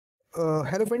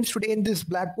Hello friends, today in this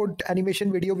Blackboard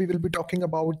animation video, we will be talking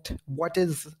about what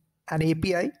is an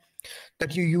API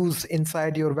that you use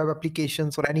inside your web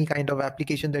applications or any kind of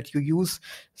application that you use.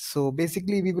 So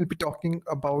basically, we will be talking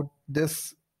about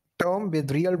this term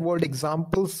with real world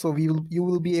examples. So you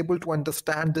will be able to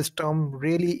understand this term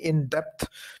really in depth.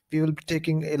 We will be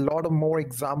taking a lot of more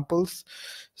examples.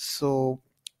 So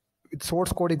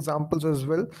source code examples as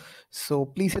well. So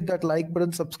please hit that like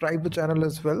button, subscribe the channel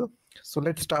as well. So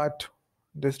let's start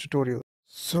this tutorial.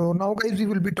 So now guys, we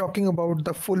will be talking about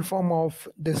the full form of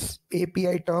this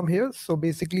API term here. So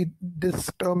basically this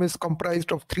term is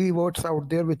comprised of three words out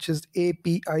there, which is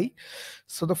API.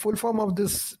 So the full form of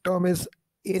this term is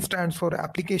A stands for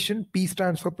application, P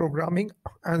stands for programming,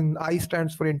 and I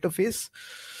stands for interface.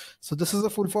 So this is the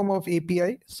full form of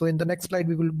API. So in the next slide,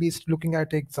 we will be looking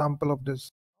at an example of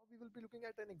this. Now we will be looking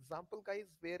at an example, guys,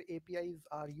 where APIs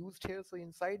are used here. So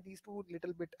inside these two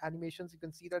little bit animations, you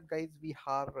can see that, guys, we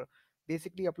are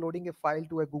basically uploading a file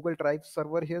to a Google Drive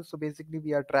server here. So basically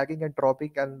we are dragging and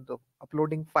dropping and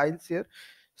uploading files here.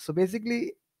 So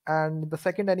basically, and the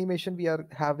second animation, we are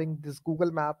having this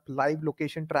Google Map live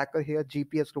location tracker here,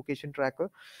 GPS location tracker.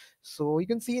 So you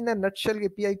can see in a nutshell,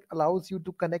 API allows you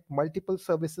to connect multiple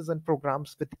services and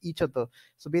programs with each other.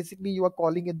 So basically you are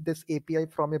calling in this API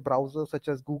from a browser such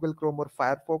as Google Chrome or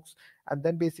Firefox, and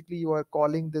then basically you are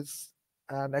calling this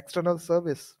an external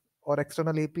service or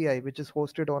external API which is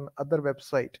hosted on other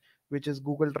website, which is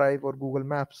Google Drive or Google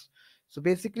Maps. So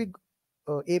basically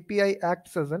API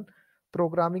acts as an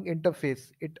programming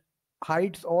interface. It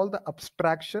hides all the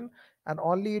abstraction and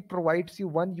only it provides you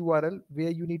one URL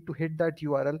where you need to hit that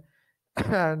URL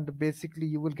and basically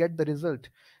you will get the result.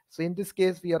 So in this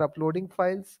case, we are uploading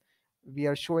files. We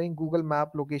are showing Google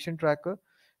Map location tracker.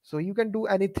 So you can do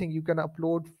anything. You can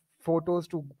upload photos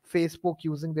to Facebook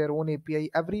using their own API.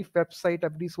 Every website,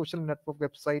 every social network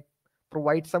website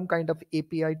provide some kind of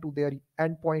API to their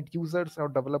endpoint users or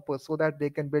developers so that they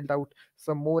can build out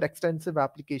some more extensive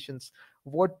applications.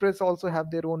 WordPress also have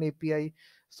their own API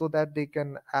so that they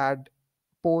can add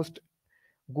post.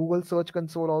 Google Search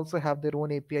Console also have their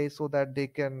own API so that they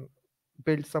can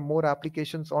build some more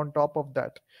applications on top of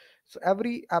that. So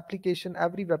every application,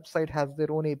 every website has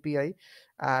their own API.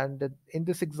 And in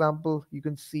this example, you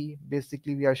can see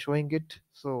basically we are showing it.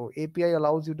 So API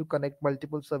allows you to connect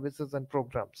multiple services and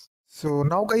programs. So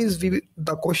now guys, the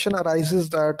question arises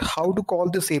that how to call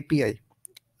this API.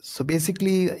 So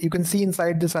basically you can see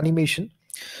inside this animation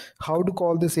how to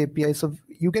call this API. So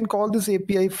you can call this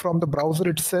API from the browser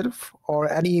itself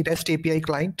or any REST API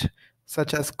client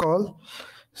such as curl.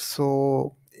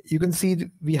 So you can see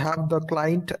we have the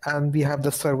client and we have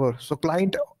the server. So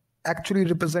client actually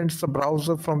represents the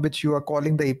browser from which you are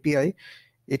calling the API.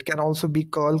 It can also be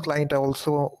curl client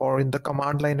also or in the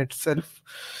command line itself.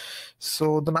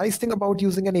 So the nice thing about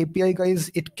using an API,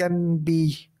 guys, it can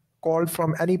be called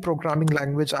from any programming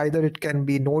language. Either it can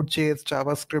be Node.js,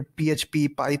 JavaScript,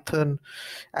 PHP, Python,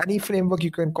 any framework.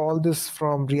 You can call this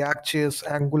from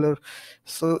React.js, Angular.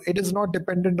 So it is not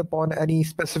dependent upon any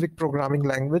specific programming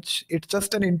language. It's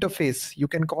just an interface. You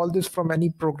can call this from any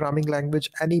programming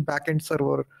language, any backend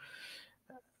server.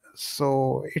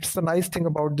 So it's the nice thing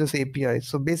about this API.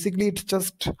 So basically it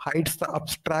just hides the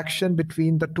abstraction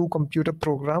between the two computer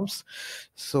programs.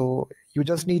 So you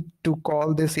just need to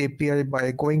call this API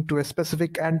by going to a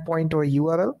specific endpoint or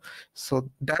URL so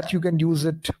that you can use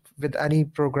it with any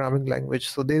programming language.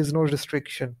 So there is no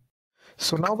restriction.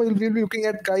 So now we'll be looking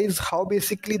at, guys, how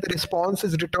basically the response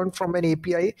is returned from an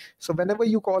API. So whenever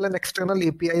you call an external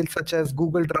API such as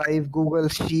Google Drive, Google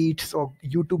Sheets, or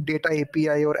YouTube Data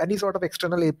API, or any sort of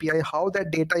external API, how that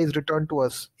data is returned to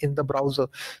us in the browser.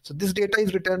 So this data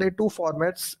is returned in two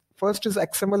formats. First is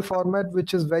XML format,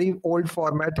 which is very old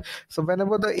format. So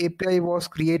whenever the API was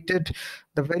created,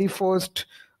 the very first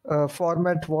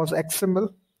format was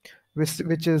XML,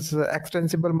 which is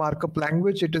extensible markup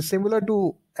language. It is similar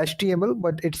to HTML,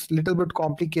 but it's a little bit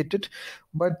complicated.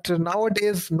 But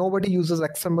nowadays, nobody uses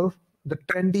XML. The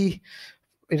trendy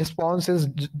response is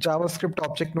JavaScript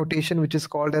object notation, which is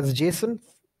called as JSON.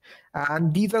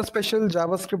 And these are special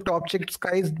JavaScript objects,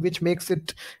 guys, which makes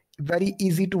it very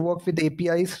easy to work with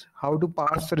APIs, how to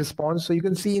parse the response. So you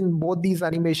can see in both these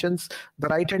animations, the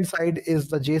right hand side is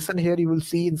the JSON here. You will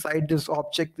see inside this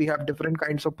object, we have different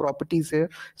kinds of properties here.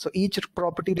 So each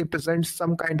property represents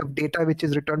some kind of data which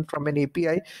is returned from an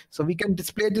API. So we can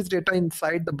display this data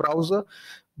inside the browser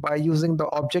by using the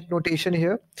object notation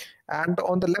here. And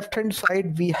on the left hand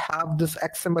side, we have this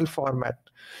XML format.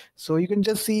 So you can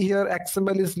just see here,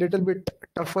 XML is a little bit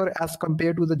tougher as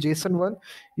compared to the JSON one.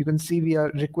 You can see we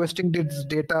are requesting this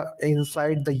data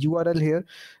inside the URL here.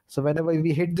 So whenever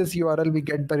we hit this URL, we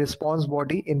get the response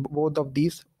body in both of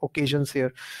these occasions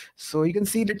here. So you can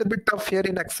see a little bit tough here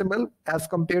in XML as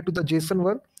compared to the JSON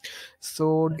one.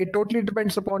 So it totally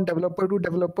depends upon developer to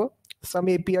developer. Some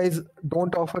APIs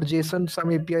don't offer JSON,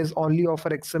 some APIs only offer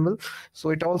XML.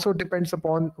 So it also depends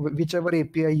upon whichever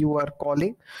API you are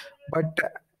calling. But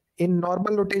in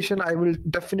normal notation, I will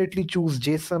definitely choose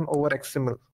JSON over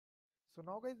XML. So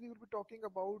now guys, we will be talking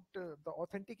about the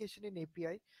authentication in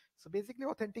API. So basically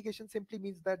authentication simply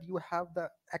means that you have the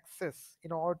access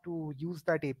in order to use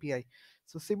that API.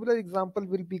 So similar example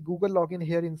will be Google login.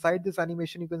 Here inside this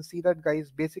animation, you can see that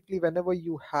guys, basically whenever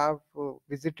you have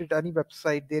visited any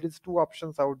website, there is two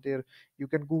options out there. You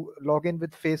can go log in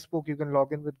with Facebook, you can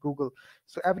log in with Google.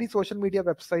 So every social media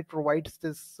website provides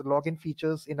this login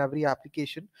features in every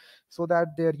application so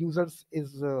that their users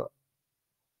is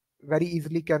very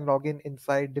easily can log in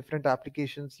inside different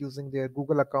applications using their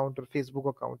Google account or Facebook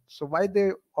account. So why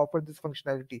they offer this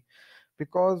functionality?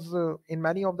 Because in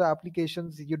many of the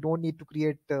applications, you don't need to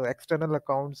create external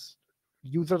accounts.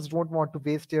 Users don't want to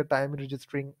waste their time in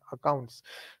registering accounts.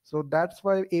 So that's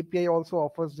why API also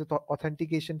offers the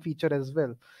authentication feature as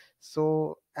well.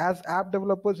 So as app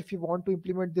developers, if you want to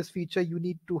implement this feature, you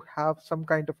need to have some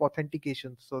kind of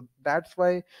authentication. So that's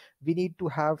why we need to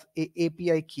have a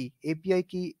API key. API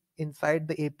key inside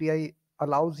the API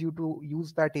allows you to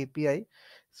use that API.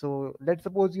 So let's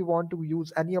suppose you want to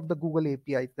use any of the Google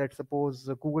APIs. Let's suppose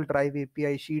Google Drive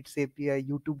API, Sheets API,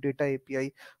 YouTube Data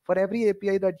API. For every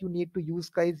API that you need to use,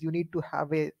 guys, you need to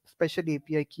have a special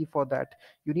API key for that.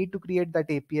 You need to create that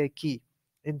API key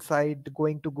inside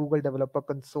going to Google Developer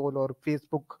Console or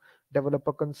Facebook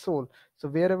Developer Console. So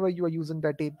wherever you are using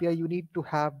that API, you need to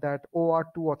have that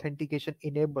OR2 authentication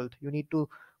enabled. You need to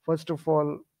first of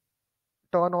all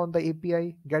turn on the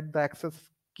API, get the access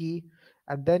key,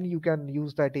 and then you can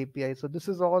use that API. So this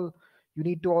is all. You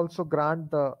need to also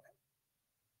grant the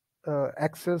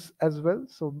access as well.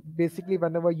 So basically,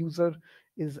 whenever user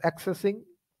is accessing,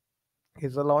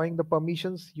 is allowing the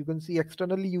permissions, you can see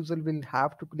externally user will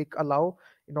have to click allow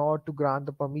in order to grant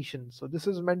the permission. So this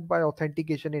is meant by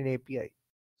authentication in API.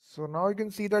 So now you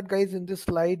can see that guys in this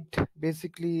slide,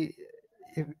 basically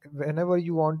whenever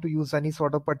you want to use any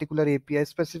sort of particular API,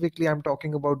 specifically I'm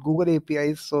talking about Google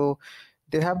APIs. So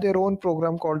they have their own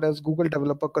program called as Google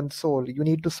Developer Console. You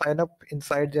need to sign up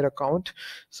inside their account.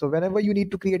 So whenever you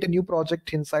need to create a new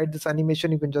project inside this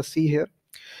animation, you can just see here,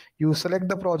 you select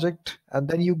the project and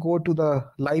then you go to the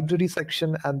library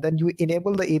section and then you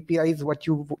enable the APIs what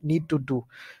you need to do.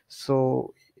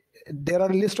 So there are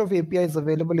a list of APIs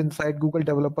available inside Google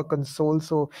Developer Console.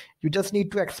 So you just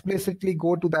need to explicitly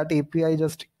go to that API,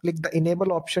 just click the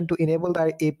enable option to enable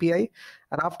the API.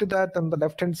 And after that, on the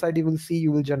left-hand side, you will see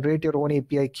you will generate your own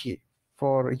API key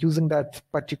for using that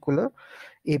particular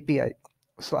API.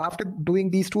 So after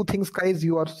doing these two things, guys,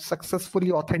 you are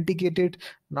successfully authenticated.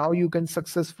 Now you can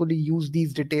successfully use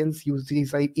these details, use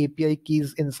these API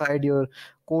keys inside your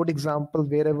code example,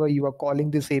 wherever you are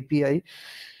calling this API.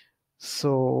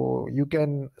 So you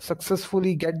can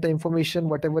successfully get the information,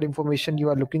 whatever information you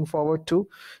are looking forward to.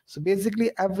 So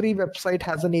basically every website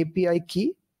has an API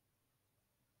key.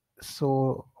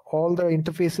 So all the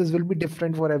interfaces will be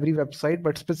different for every website,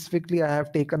 but specifically I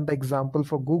have taken the example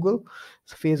for Google.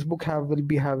 So Facebook will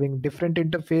be having different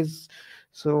interface.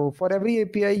 So for every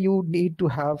API, you need to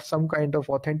have some kind of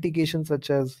authentication, such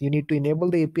as you need to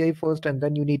enable the API first, and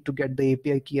then you need to get the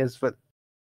API key as well.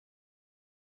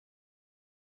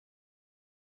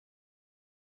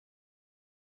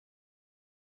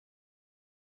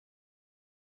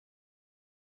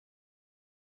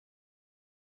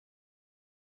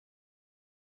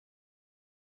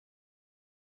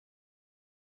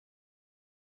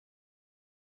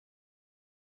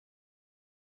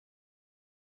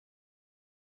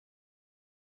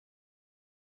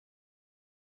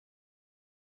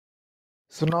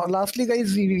 So now lastly,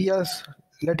 guys, we are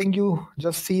letting you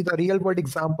just see the real world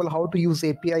example how to use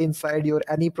API inside your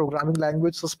any programming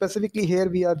language. So specifically here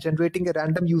we are generating a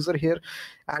random user here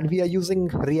and we are using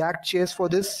React.js for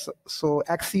this. So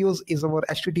Axios is our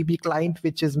HTTP client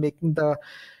which is making the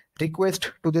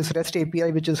request to this REST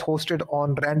API, which is hosted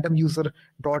on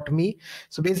randomuser.me.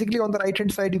 So basically on the right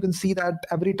hand side, you can see that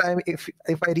every time if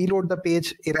I reload the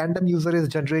page, a random user is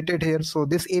generated here. So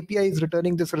this API is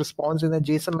returning this response in a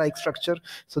JSON-like structure.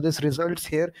 So this results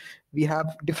here. We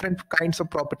have different kinds of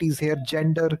properties here: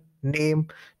 gender, name.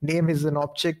 Name is an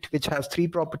object which has three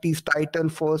properties: title,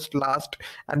 first, last.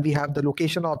 And we have the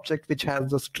location object which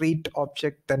has the street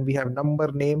object. Then we have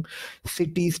number, name,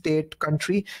 city, state,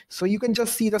 country. So you can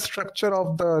just see the structure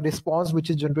of the response which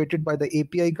is generated by the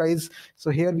API, guys. So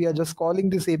here we are just calling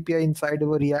this API inside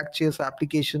our React.js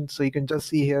application. So you can just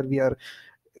see here we are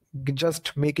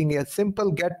just making a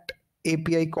simple get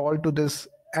API call to this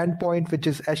endpoint, which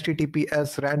is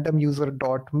https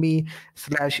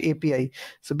randomuser.me/API.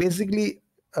 So basically,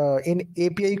 in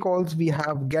API calls, we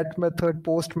have get method,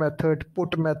 post method,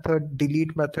 put method,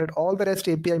 delete method, all the REST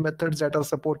API methods that are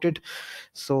supported.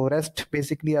 So REST,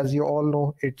 basically, as you all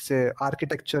know, it's a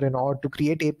architecture in order to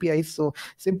create APIs. So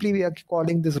simply we are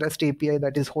calling this REST API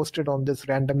that is hosted on this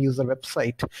random user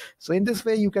website. So in this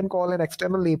way, you can call an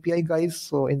external API, guys,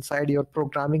 so inside your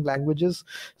programming languages.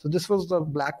 So this was the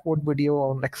Blackboard video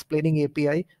on explaining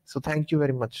API. So thank you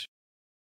very much.